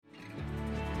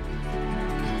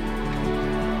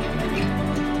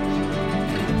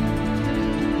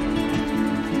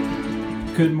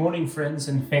Good morning, friends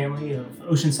and family of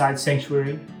Oceanside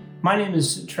Sanctuary. My name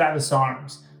is Travis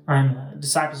Arms. I'm a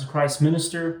Disciples of Christ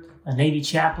minister, a Navy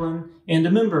chaplain, and a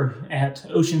member at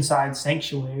Oceanside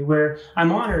Sanctuary, where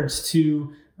I'm honored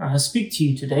to speak to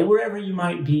you today, wherever you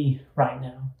might be right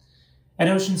now. At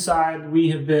Oceanside, we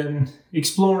have been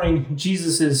exploring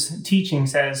Jesus'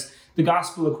 teachings as the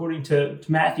gospel according to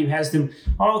Matthew has them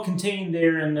all contained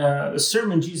there in a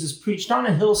sermon Jesus preached on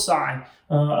a hillside,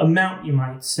 a mount, you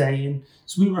might say. And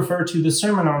so we refer to the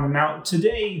Sermon on the Mount.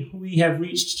 Today, we have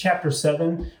reached chapter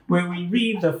 7, where we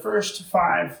read the first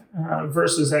 5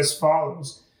 verses as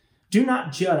follows. Do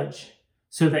not judge,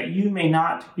 so that you may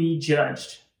not be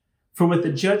judged. For with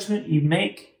the judgment you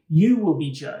make, you will be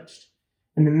judged.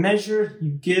 And the measure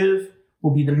you give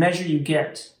will be the measure you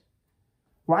get.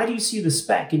 Why do you see the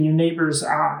speck in your neighbor's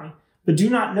eye, but do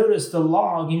not notice the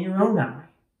log in your own eye?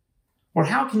 Or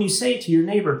how can you say to your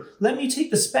neighbor, let me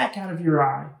take the speck out of your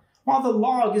eye, while the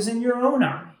log is in your own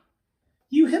eye?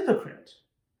 You hypocrite!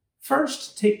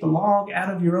 First take the log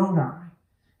out of your own eye,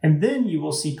 and then you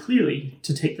will see clearly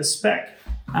to take the speck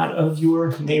out of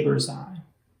your neighbor's eye.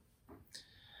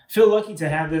 I feel lucky to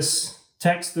have this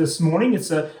text this morning.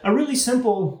 It's a really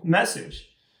simple message.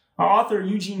 Author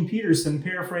Eugene Peterson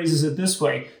paraphrases it this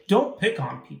way: don't pick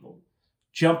on people,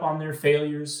 jump on their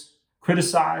failures,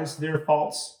 criticize their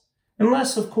faults,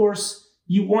 unless, of course,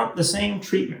 you want the same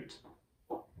treatment.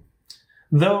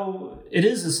 Though it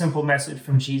is a simple message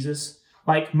from Jesus,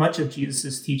 like much of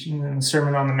Jesus' teaching in the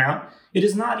Sermon on the Mount, it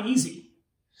is not easy.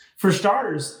 For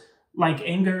starters, like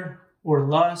anger or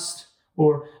lust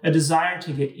or a desire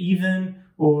to get even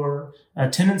or a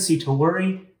tendency to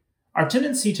worry, our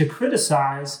tendency to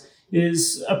criticize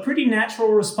is a pretty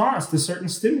natural response to certain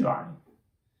stimuli.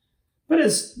 But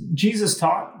as Jesus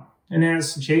taught, and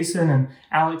as Jason and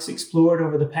Alex explored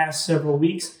over the past several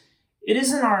weeks, it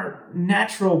isn't our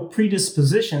natural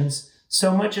predispositions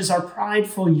so much as our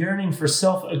prideful yearning for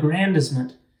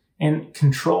self-aggrandizement and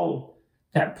control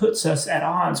that puts us at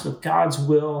odds with God's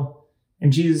will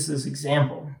and Jesus'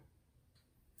 example.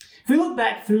 If we look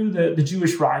back through the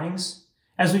Jewish writings,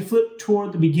 as we flip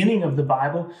toward the beginning of the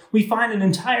Bible, we find an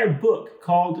entire book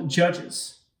called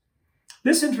Judges.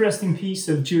 This interesting piece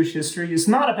of Jewish history is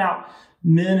not about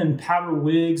men in powder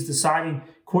wigs deciding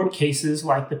court cases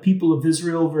like the people of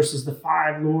Israel versus the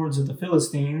 5 lords of the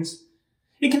Philistines.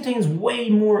 It contains way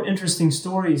more interesting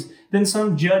stories than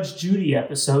some Judge Judy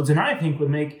episodes, and I think would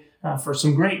make for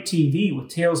some great TV with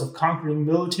tales of conquering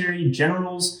military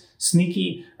generals,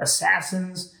 sneaky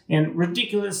assassins, and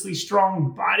ridiculously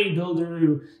strong bodybuilder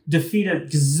who defeat a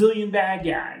gazillion bad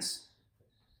guys.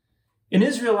 In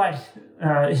Israelite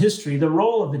history, the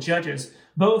role of the judges,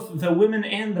 both the women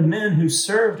and the men who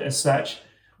served as such,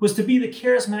 was to be the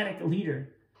charismatic leader,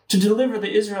 to deliver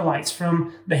the Israelites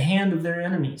from the hand of their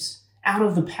enemies, out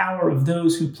of the power of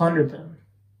those who plundered them.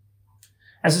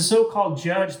 As a so-called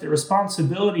judge, the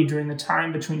responsibility during the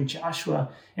time between Joshua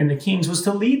and the kings was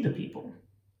to lead the people.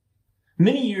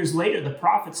 Many years later, the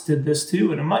prophets did this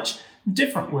too in a much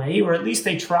different way, or at least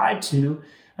they tried to,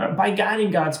 by guiding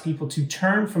God's people to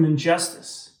turn from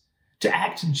injustice, to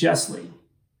act justly,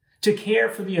 to care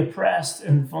for the oppressed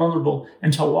and vulnerable,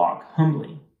 and to walk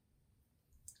humbly.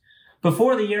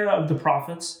 Before the era of the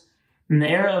prophets, in the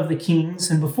era of the kings,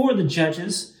 and before the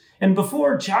judges, and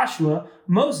before Joshua,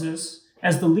 Moses,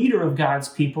 as the leader of God's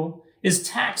people, is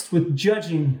tasked with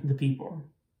judging the people.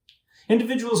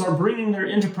 Individuals are bringing their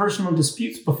interpersonal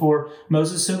disputes before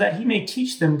Moses so that he may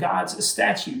teach them God's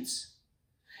statutes.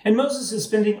 And Moses is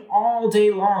spending all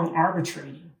day long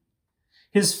arbitrating.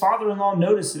 His father-in-law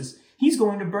notices he's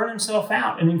going to burn himself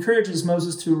out and encourages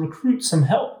Moses to recruit some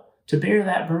help to bear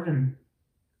that burden.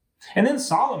 And then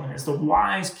Solomon, as the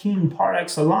wise king par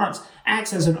excellence,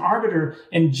 acts as an arbiter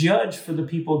and judge for the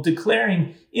people,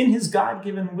 declaring in his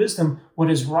God-given wisdom what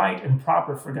is right and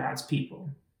proper for God's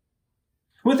people.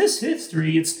 With this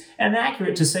history, it's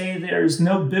inaccurate to say there is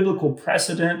no biblical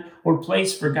precedent or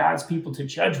place for God's people to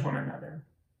judge one another.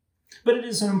 But it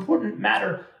is an important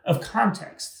matter of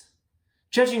context.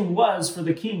 Judging was, for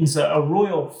the kings, a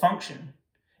royal function,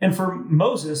 and for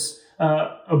Moses,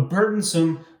 a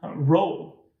burdensome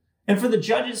role. And for the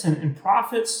judges and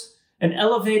prophets, an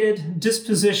elevated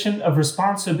disposition of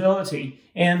responsibility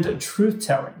and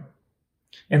truth-telling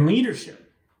and leadership.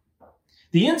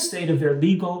 The end state of their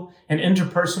legal and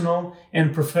interpersonal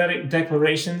and prophetic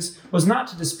declarations was not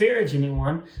to disparage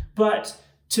anyone, but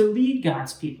to lead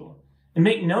God's people and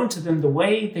make known to them the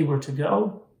way they were to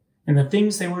go and the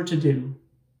things they were to do.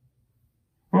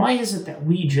 Why is it that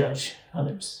we judge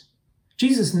others?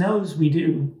 Jesus knows we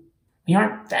do. We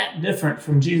aren't that different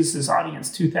from Jesus' audience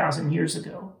 2,000 years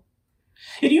ago.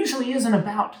 It usually isn't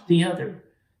about the other,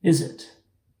 is it?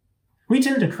 We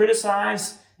tend to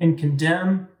criticize and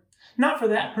condemn, not for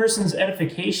that person's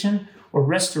edification or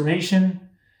restoration,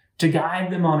 to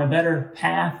guide them on a better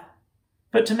path,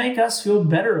 but to make us feel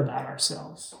better about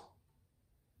ourselves.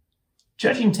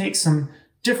 Judging takes some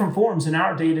different forms in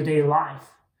our day-to-day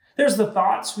life. There's the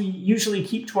thoughts we usually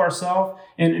keep to ourselves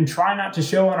and try not to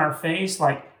show on our face,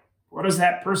 like, what is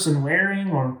that person wearing?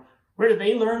 Or where did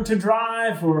they learn to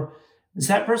drive? Or is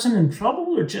that person in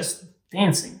trouble or just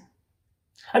dancing?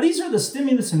 These are the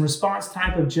stimulus and response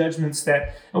type of judgments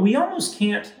that we almost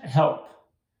can't help.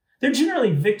 They're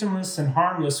generally victimless and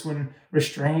harmless when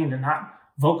restrained and not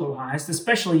vocalized,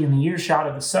 especially in the earshot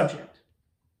of the subject.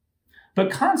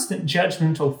 But constant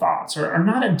judgmental thoughts are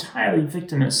not entirely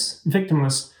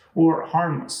victimless or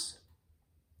harmless.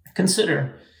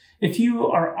 Consider, if you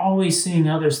are always seeing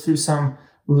others through some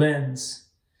lens,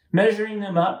 measuring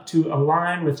them up to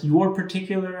align with your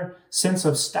particular sense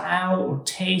of style or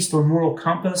taste or moral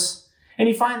compass, and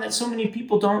you find that so many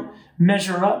people don't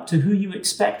measure up to who you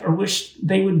expect or wish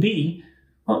they would be,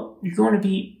 well, you're going to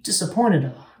be disappointed a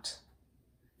lot.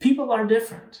 People are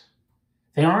different.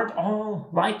 They aren't all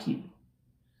like you.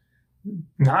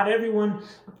 Not everyone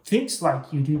thinks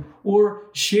like you do, or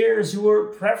shares your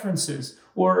preferences,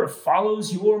 or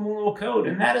follows your moral code,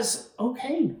 and that is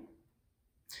okay.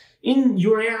 In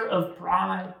your air of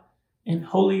pride and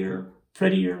holier,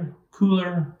 prettier,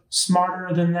 cooler,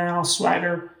 smarter than thou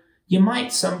swagger, you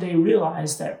might someday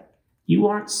realize that you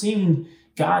aren't seeing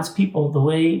God's people the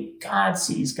way God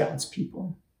sees God's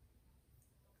people.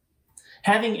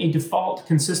 Having a default,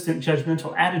 consistent,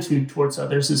 judgmental attitude towards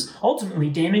others is ultimately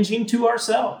damaging to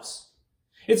ourselves.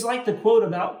 It's like the quote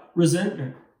about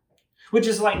resentment, which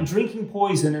is like drinking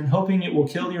poison and hoping it will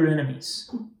kill your enemies.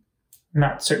 I'm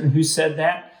not certain who said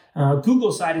that.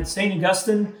 Google cited St.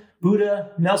 Augustine,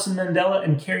 Buddha, Nelson Mandela,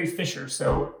 and Carrie Fisher,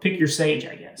 so pick your sage,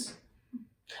 I guess.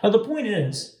 The point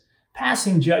is,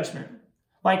 passing judgment,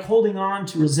 like holding on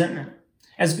to resentment,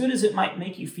 as good as it might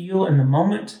make you feel in the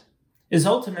moment, is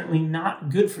ultimately not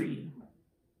good for you.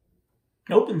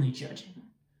 Openly judging,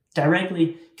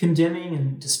 directly condemning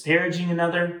and disparaging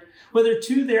another, whether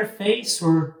to their face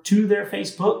or to their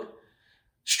Facebook,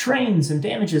 strains and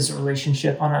damages a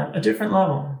relationship on a different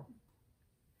level.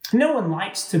 No one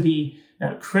likes to be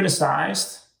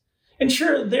criticized. And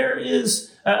sure, there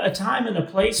is a time and a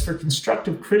place for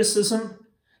constructive criticism.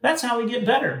 That's how we get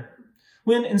better.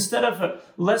 When instead of a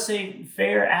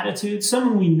laissez-faire attitude,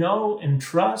 someone we know and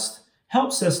trust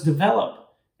helps us develop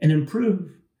and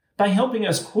improve by helping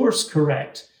us course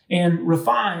correct and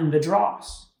refine the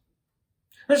dross.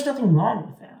 There's nothing wrong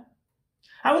with that.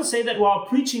 I would say that while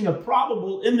preaching a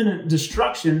probable imminent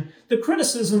destruction, the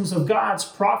criticisms of God's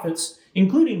prophets,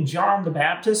 including John the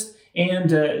Baptist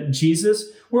and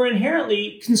Jesus, were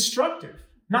inherently constructive,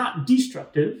 not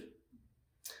destructive.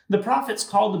 The prophets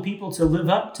called the people to live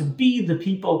up to be the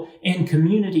people and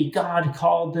community God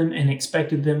called them and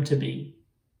expected them to be.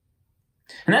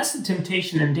 And that's the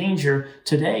temptation and danger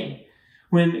today,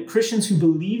 when Christians who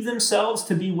believe themselves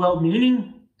to be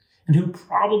well-meaning and who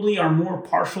probably are more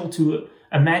partial to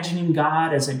imagining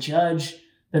God as a judge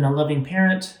than a loving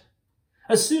parent,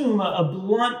 assume a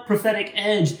blunt prophetic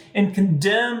edge and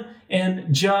condemn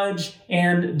and judge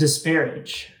and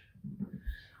disparage.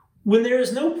 When there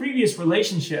is no previous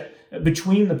relationship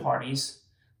between the parties,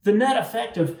 the net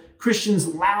effect of Christians'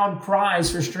 loud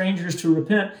cries for strangers to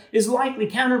repent is likely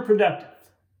counterproductive.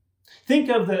 Think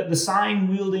of the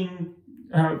sign-wielding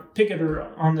picketer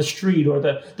on the street, or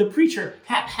the preacher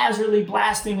haphazardly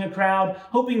blasting a crowd,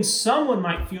 hoping someone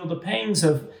might feel the pangs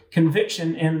of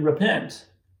conviction and repent.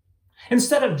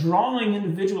 Instead of drawing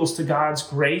individuals to God's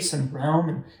grace and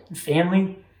realm and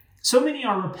family, so many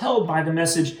are repelled by the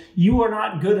message, "You are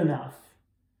not good enough.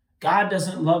 God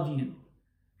doesn't love you.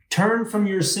 Turn from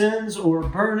your sins or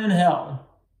burn in hell."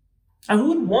 And who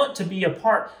would want to be a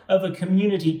part of a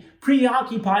community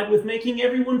preoccupied with making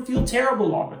everyone feel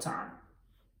terrible all the time?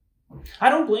 I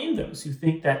don't blame those who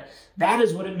think that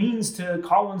is what it means to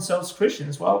call themselves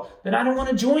Christians. Well, then I don't want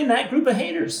to join that group of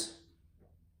haters.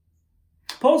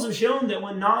 Polls have shown that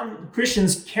when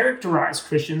non-Christians characterize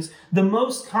Christians, the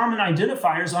most common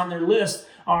identifiers on their list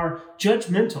are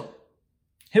judgmental,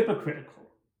 hypocritical,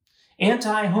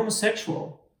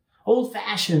 anti-homosexual,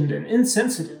 old-fashioned, and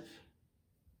insensitive.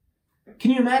 Can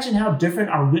you imagine how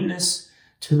different our witness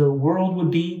to the world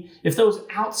would be if those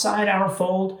outside our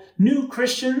fold knew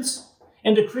Christians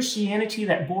and a Christianity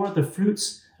that bore the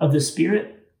fruits of the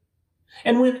Spirit?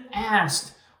 And when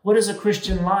asked, what is a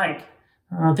Christian like?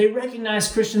 They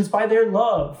recognize Christians by their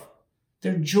love,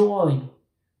 their joy,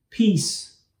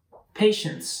 peace,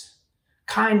 patience,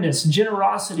 kindness,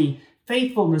 generosity,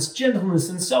 faithfulness, gentleness,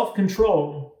 and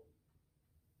self-control.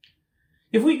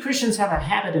 If we Christians have a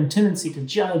habit and tendency to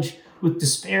judge with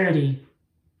disparity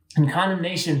and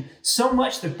condemnation so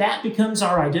much that that becomes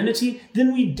our identity,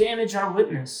 then we damage our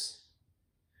witness.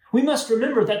 We must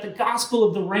remember that the gospel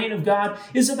of the reign of God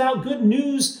is about good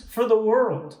news for the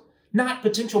world, not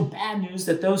potential bad news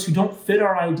that those who don't fit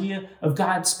our idea of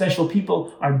God's special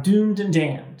people are doomed and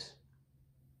damned.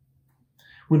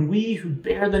 When we who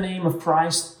bear the name of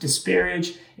Christ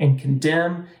disparage and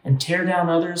condemn and tear down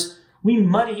others, we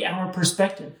muddy our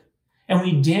perspective and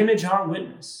we damage our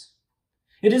witness.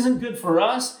 It isn't good for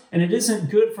us, and it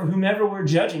isn't good for whomever we're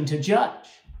judging to judge.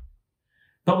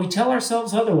 But we tell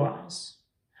ourselves otherwise.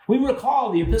 We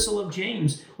recall the epistle of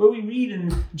James, where we read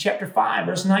in chapter 5,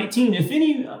 verse 19, if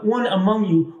anyone among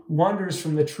you wanders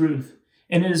from the truth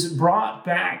and is brought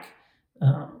back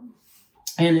by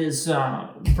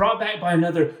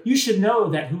another, you should know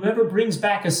that whoever brings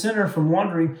back a sinner from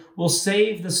wandering will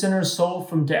save the sinner's soul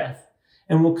from death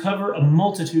and will cover a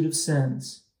multitude of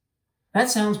sins. That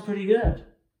sounds pretty good.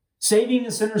 Saving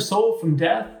a sinner's soul from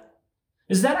death?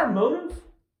 Is that our motive?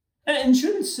 And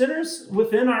shouldn't sinners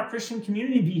within our Christian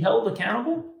community be held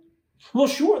accountable? Well,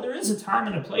 sure, there is a time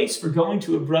and a place for going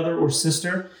to a brother or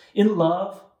sister in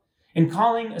love and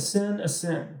calling a sin a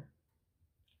sin.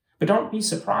 But don't be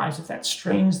surprised if that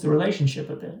strains the relationship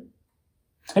a bit.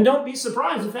 And don't be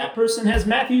surprised if that person has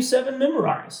Matthew 7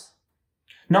 memorized.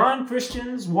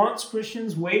 Non-Christians, once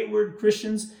Christians, wayward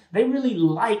Christians, they really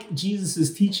like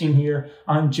Jesus' teaching here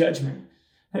on judgment.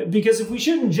 Because if we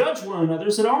shouldn't judge one another,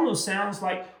 it almost sounds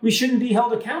like we shouldn't be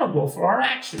held accountable for our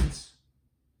actions.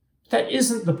 That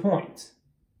isn't the point.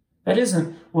 That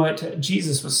isn't what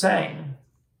Jesus was saying.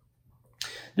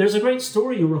 There's a great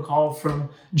story you'll recall from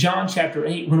John chapter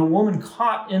 8 when a woman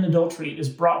caught in adultery is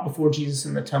brought before Jesus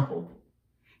in the temple.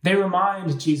 They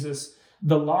remind Jesus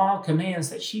the law commands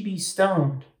that she be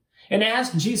stoned and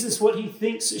ask Jesus what he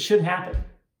thinks should happen.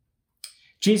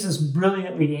 Jesus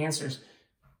brilliantly answers,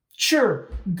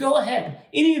 sure, go ahead.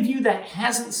 Any of you that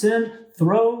hasn't sinned,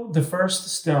 throw the first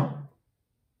stone.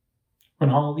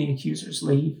 When all the accusers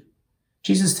leave,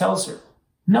 Jesus tells her,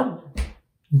 no one,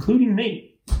 including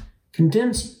me,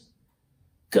 condemns you.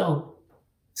 Go,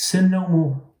 sin no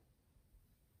more.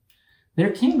 There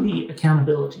can be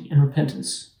accountability and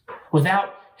repentance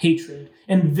without hatred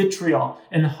and vitriol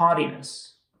and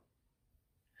haughtiness.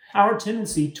 Our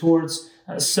tendency towards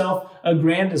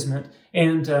self-aggrandizement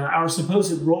and our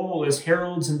supposed role as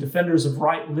heralds and defenders of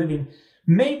right living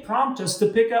may prompt us to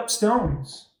pick up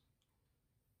stones.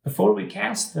 Before we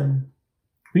cast them,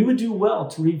 we would do well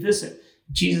to revisit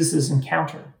Jesus'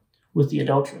 encounter with the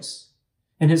adulteress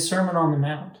and his Sermon on the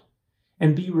Mount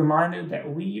and be reminded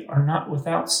that we are not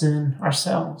without sin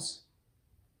ourselves.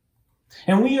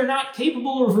 And we are not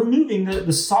capable of removing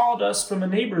the sawdust from a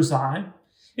neighbor's eye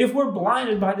if we're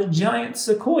blinded by the giant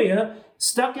sequoia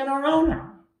stuck in our own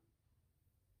eye.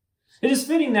 It is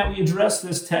fitting that we address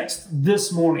this text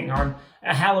this morning on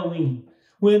Halloween,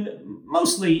 when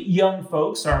mostly young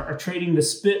folks are trading the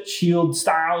spit shield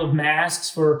style of masks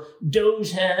for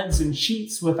doge heads and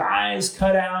sheets with eyes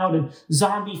cut out and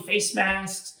zombie face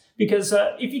masks. Because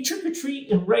if you trick or treat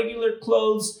in regular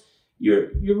clothes,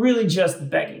 you're really just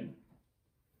begging.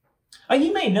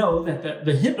 You may know that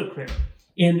the hypocrite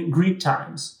in Greek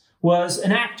times was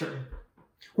an actor,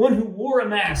 one who wore a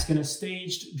mask in a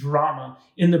staged drama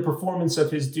in the performance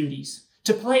of his duties,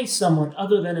 to play someone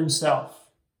other than himself.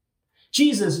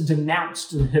 Jesus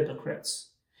denounced the hypocrites.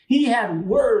 He had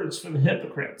words for the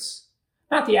hypocrites,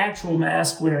 not the actual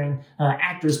mask-wearing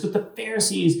actors, but the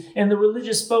Pharisees and the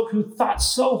religious folk who thought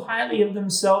so highly of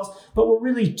themselves, but were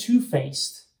really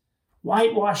two-faced,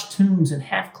 whitewashed tombs and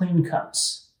half-clean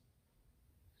cups.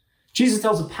 Jesus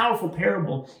tells a powerful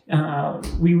parable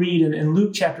we read in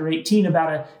Luke chapter 18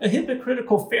 about a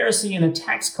hypocritical Pharisee and a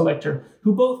tax collector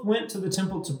who both went to the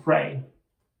temple to pray.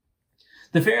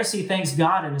 The Pharisee thanks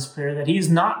God in his prayer that he is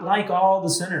not like all the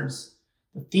sinners,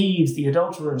 the thieves, the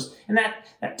adulterers, and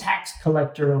that tax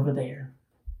collector over there.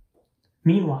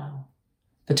 Meanwhile,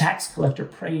 the tax collector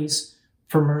prays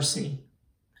for mercy,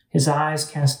 his eyes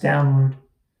cast downward,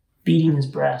 beating his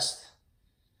breast.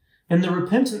 And the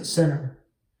repentant sinner,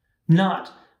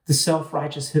 not the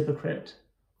self-righteous hypocrite,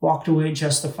 walked away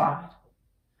justified,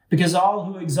 because all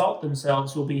who exalt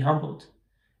themselves will be humbled,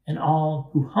 and all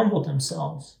who humble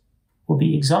themselves will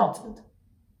be exalted.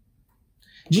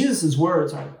 Jesus'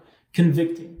 words are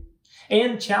convicting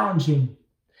and challenging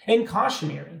and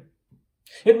cautionary.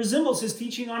 It resembles his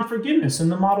teaching on forgiveness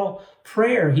and the model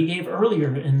prayer he gave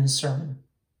earlier in this sermon.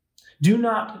 Do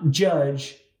not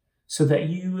judge so that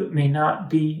you may not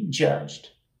be judged.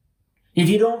 If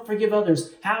you don't forgive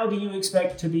others, how do you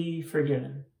expect to be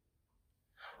forgiven?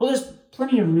 Well, there's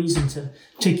plenty of reason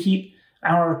to keep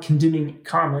our condemning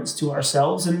comments to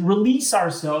ourselves and release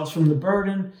ourselves from the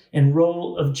burden and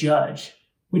role of judge,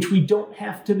 which we don't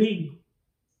have to be.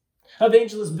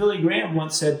 Evangelist Billy Graham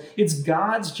once said, "It's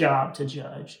God's job to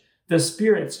judge, the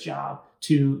Spirit's job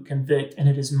to convict, and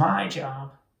it is my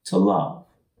job to love."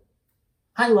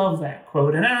 I love that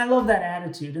quote, and I love that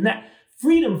attitude and that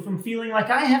freedom from feeling like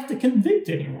I have to convict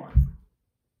anyone.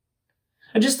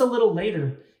 And just a little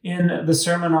later in the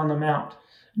Sermon on the Mount,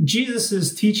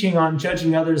 Jesus' teaching on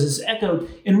judging others is echoed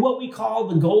in what we call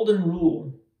the Golden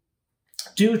Rule.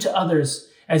 Do to others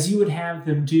as you would have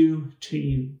them do to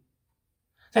you.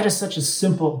 That is such a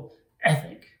simple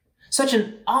ethic, such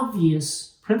an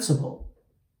obvious principle.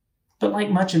 But like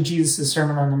much of Jesus'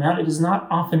 Sermon on the Mount, it is not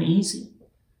often easy.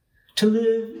 To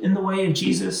live in the way of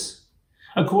Jesus,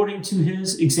 according to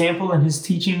his example and his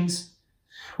teachings,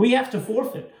 we have to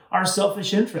forfeit our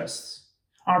selfish interests,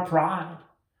 our pride,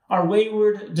 our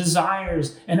wayward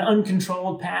desires, and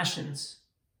uncontrolled passions.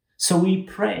 So we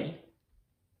pray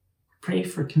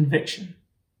for conviction,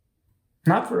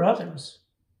 not for others,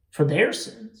 for their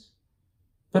sins,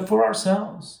 but for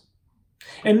ourselves.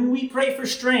 And we pray for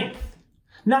strength,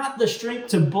 not the strength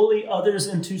to bully others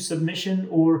into submission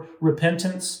or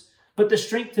repentance, but the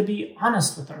strength to be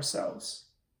honest with ourselves.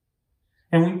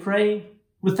 And we pray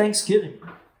with thanksgiving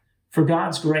for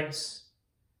God's grace,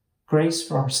 grace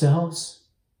for ourselves,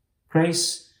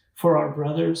 grace for our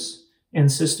brothers and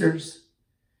sisters,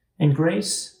 and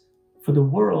grace for the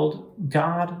world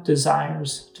God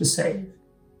desires to save.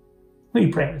 Will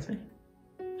you pray with me?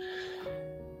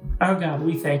 Our God,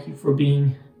 we thank you for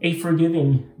being a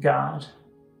forgiving God,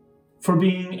 for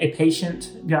being a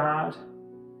patient God,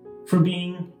 for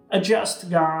being a just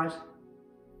God,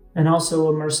 and also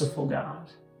a merciful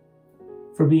God,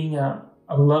 for being a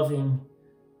loving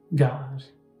God,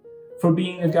 for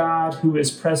being a God who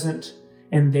is present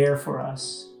and there for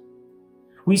us.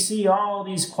 We see all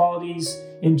these qualities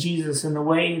in Jesus in the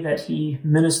way that he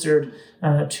ministered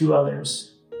to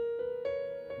others,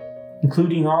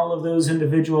 including all of those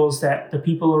individuals that the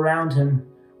people around him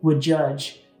would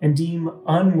judge and deem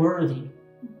unworthy.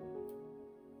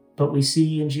 But we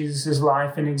see in Jesus'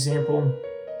 life an example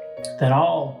that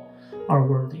all are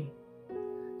worthy,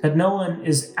 that no one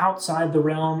is outside the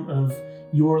realm of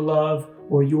your love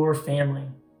or your family.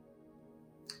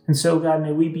 And so, God,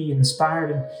 may we be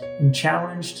inspired and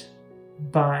challenged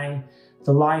by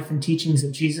the life and teachings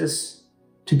of Jesus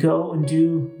to go and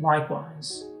do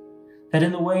likewise. That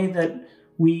in the way that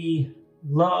we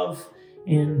love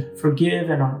and forgive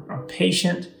and are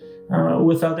patient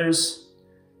with others,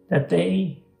 that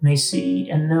they may see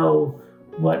and know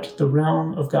what the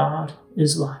realm of God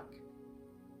is like.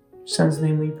 In His Son's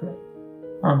name we pray.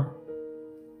 Amen.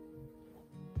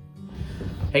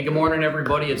 Hey, good morning,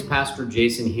 everybody. It's Pastor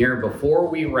Jason here. Before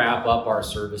we wrap up our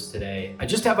service today, I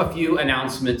just have a few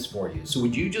announcements for you. So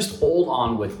would you just hold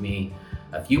on with me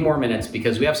a few more minutes,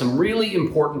 because we have some really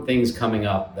important things coming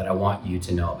up that I want you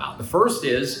to know about. The first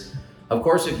is, of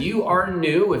course, if you are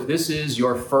new, if this is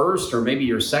your first or maybe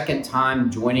your second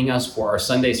time joining us for our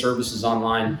Sunday services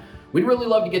online, we'd really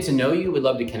love to get to know you. We'd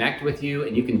love to connect with you.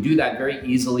 And you can do that very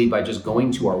easily by just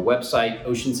going to our website,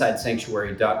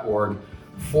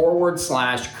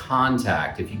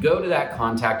 oceansidesanctuary.org/contact. If you go to that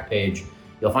contact page,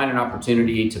 you'll find an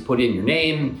opportunity to put in your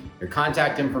name, your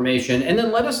contact information, and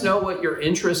then let us know what your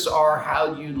interests are,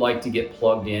 how you'd like to get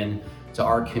plugged in to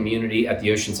our community at the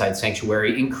Oceanside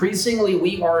Sanctuary. Increasingly,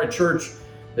 we are a church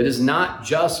that is not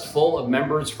just full of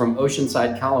members from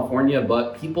Oceanside, California,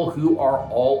 but people who are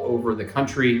all over the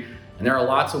country. And there are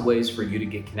lots of ways for you to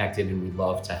get connected, and we'd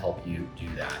love to help you do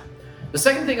that. The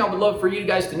second thing I would love for you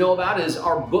guys to know about is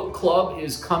our book club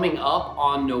is coming up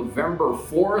on November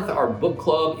 4th. Our book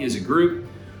club is a group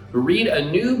who read a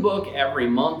new book every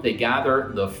month. They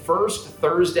gather the first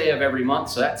Thursday of every month.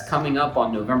 So that's coming up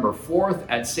on November 4th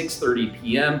at 6:30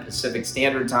 p.m. Pacific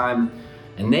Standard Time.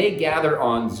 And they gather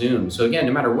on Zoom. So again,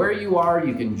 no matter where you are,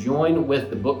 you can join with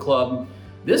the book club.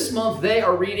 This month, they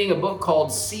are reading a book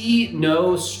called See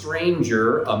No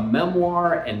Stranger, a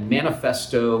memoir and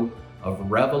manifesto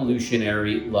of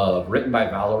revolutionary love, written by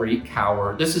Valerie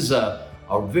Kaur. This is a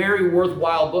very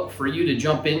worthwhile book for you to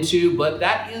jump into, but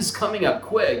that is coming up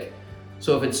quick.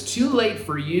 So if it's too late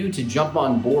for you to jump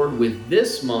on board with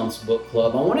this month's book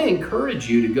club, I want to encourage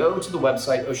you to go to the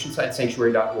website,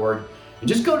 oceansidesanctuary.org, and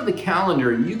just go to the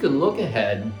calendar, and you can look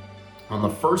ahead on the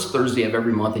first Thursday of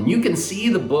every month, and you can see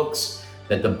the books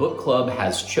that the book club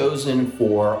has chosen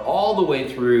for all the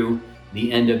way through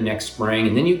the end of next spring.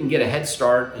 And then you can get a head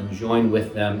start and join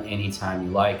with them anytime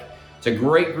you like. It's a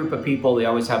great group of people. They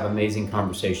always have amazing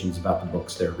conversations about the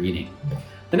books they're reading.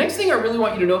 The next thing I really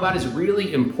want you to know about is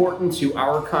really important to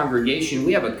our congregation.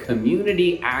 We have a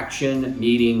community action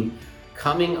meeting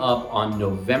coming up on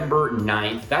November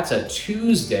 9th. That's a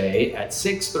Tuesday at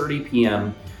 6:30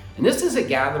 p.m. And this is a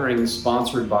gathering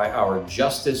sponsored by our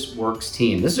Justice Works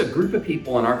team. This is a group of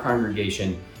people in our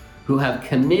congregation who have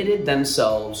committed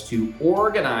themselves to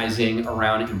organizing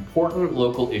around important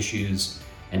local issues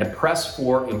and to press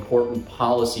for important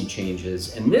policy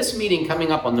changes. And this meeting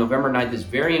coming up on November 9th is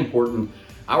very important.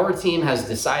 Our team has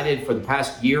decided for the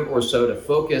past year or so to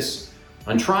focus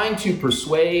on trying to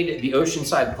persuade the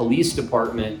Oceanside Police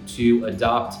Department to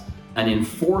adopt an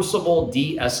enforceable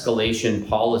de-escalation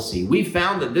policy. We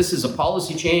found that this is a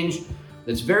policy change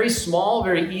that's very small,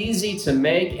 very easy to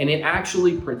make, and it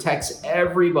actually protects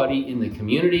everybody in the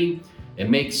community. It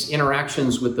makes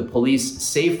interactions with the police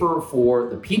safer for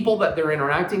the people that they're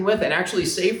interacting with and actually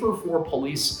safer for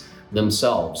police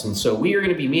themselves. And so we are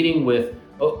going to be meeting with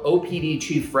OPD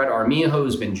Chief Fred Armijo,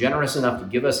 who's been generous enough to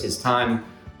give us his time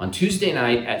on Tuesday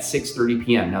night at 6:30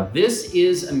 p.m. Now, this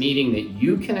is a meeting that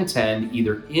you can attend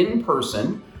either in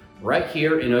person right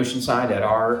here in Oceanside at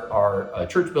our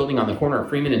church building on the corner of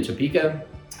Freeman and Topeka,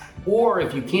 or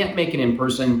if you can't make it in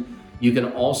person, you can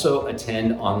also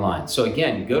attend online. So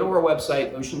again, go to our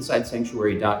website,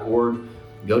 oceansidesanctuary.org,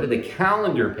 go to the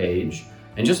calendar page,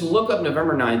 and just look up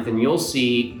November 9th and you'll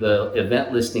see the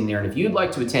event listing there. And if you'd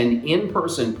like to attend in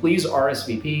person, please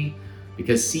RSVP,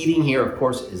 because seating here, of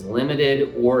course, is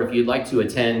limited. Or if you'd like to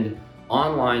attend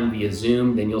online via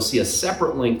Zoom, then you'll see a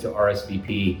separate link to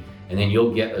RSVP, and then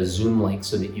you'll get a Zoom link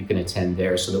so that you can attend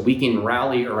there so that we can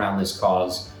rally around this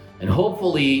cause and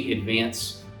hopefully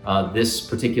advance this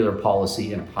particular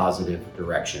policy in a positive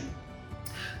direction.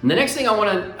 And the next thing I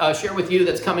want to share with you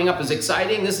that's coming up is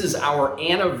exciting. This is our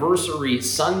anniversary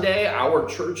Sunday. Our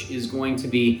church is going to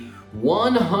be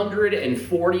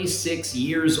 146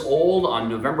 years old on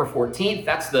November 14th.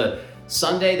 That's the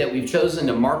Sunday that we've chosen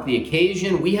to mark the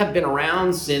occasion. We have been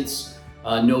around since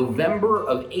November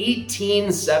of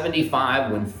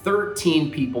 1875, when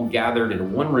 13 people gathered in a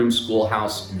one-room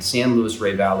schoolhouse in San Luis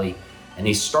Rey Valley, and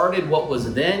they started what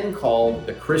was then called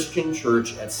the Christian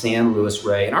Church at San Luis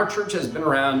Rey. And our church has been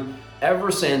around ever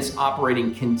since,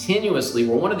 operating continuously.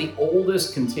 We're one of the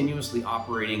oldest continuously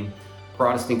operating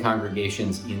Protestant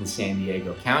congregations in San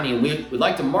Diego County, and we would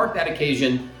like to mark that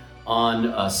occasion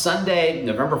on Sunday,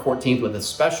 November 14th, with a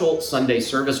special Sunday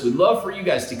service. We'd love for you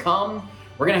guys to come.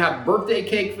 We're going to have birthday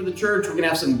cake for the church. We're going to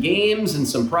have some games and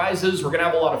some prizes. We're going to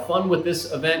have a lot of fun with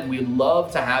this event. We'd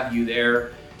love to have you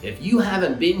there. If you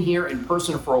haven't been here in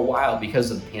person for a while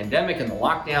because of the pandemic and the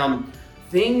lockdown,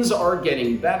 things are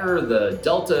getting better. The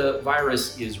Delta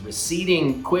virus is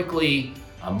receding quickly.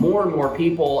 More and more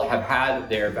people have had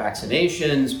their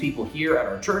vaccinations. People here at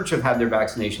our church have had their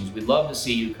vaccinations. We'd love to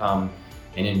see you come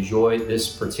and enjoy this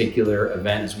particular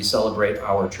event as we celebrate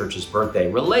our church's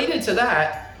birthday. Related to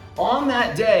that, on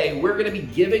that day, we're going to be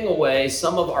giving away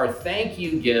some of our thank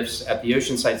you gifts at the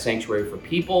Oceanside Sanctuary for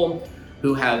people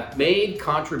who have made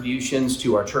contributions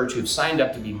to our church, who've signed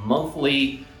up to be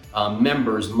monthly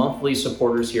members, monthly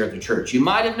supporters here at the church. You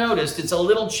might have noticed it's a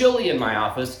little chilly in my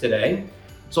office today.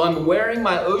 So I'm wearing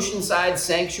my Oceanside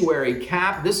Sanctuary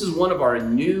cap. This is one of our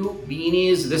new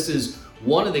beanies. This is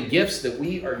one of the gifts that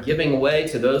we are giving away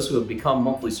to those who have become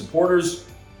monthly supporters.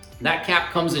 That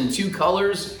cap comes in two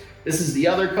colors. This is the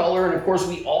other color. And of course,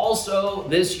 we also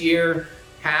this year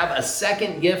have a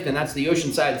second gift, and that's the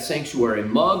Oceanside Sanctuary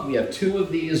mug. We have two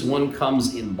of these. One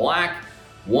comes in black,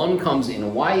 one comes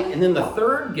in white. And then the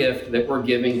third gift that we're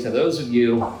giving to those of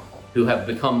you who have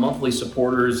become monthly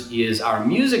supporters is our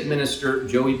music minister,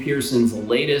 Joey Pearson's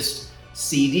latest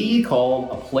CD called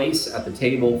A Place at the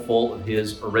Table, full of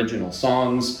his original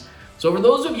songs. So for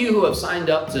those of you who have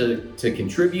signed up to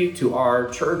contribute to our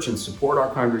church and support our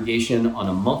congregation on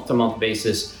a month-to-month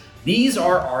basis, these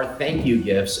are our thank you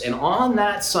gifts. And on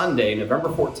that Sunday, November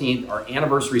 14th, our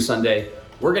anniversary Sunday,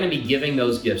 we're going to be giving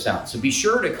those gifts out. So be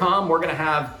sure to come. We're going to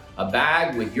have a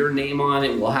bag with your name on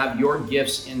it. We'll have your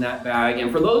gifts in that bag.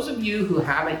 And for those of you who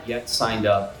haven't yet signed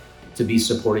up to be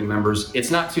supporting members, it's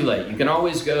not too late. You can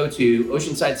always go to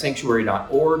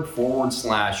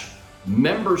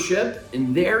oceansidesanctuary.org/membership,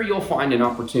 and there you'll find an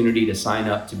opportunity to sign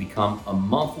up to become a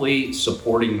monthly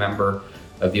supporting member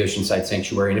of the Oceanside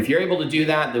Sanctuary. And if you're able to do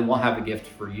that, then we'll have a gift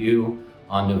for you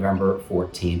on November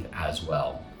 14th as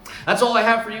well. That's all I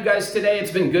have for you guys today.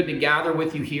 It's been good to gather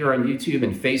with you here on YouTube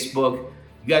and Facebook.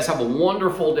 You guys have a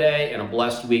wonderful day and a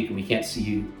blessed week, and we can't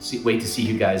wait to see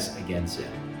you guys again soon.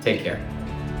 Take care.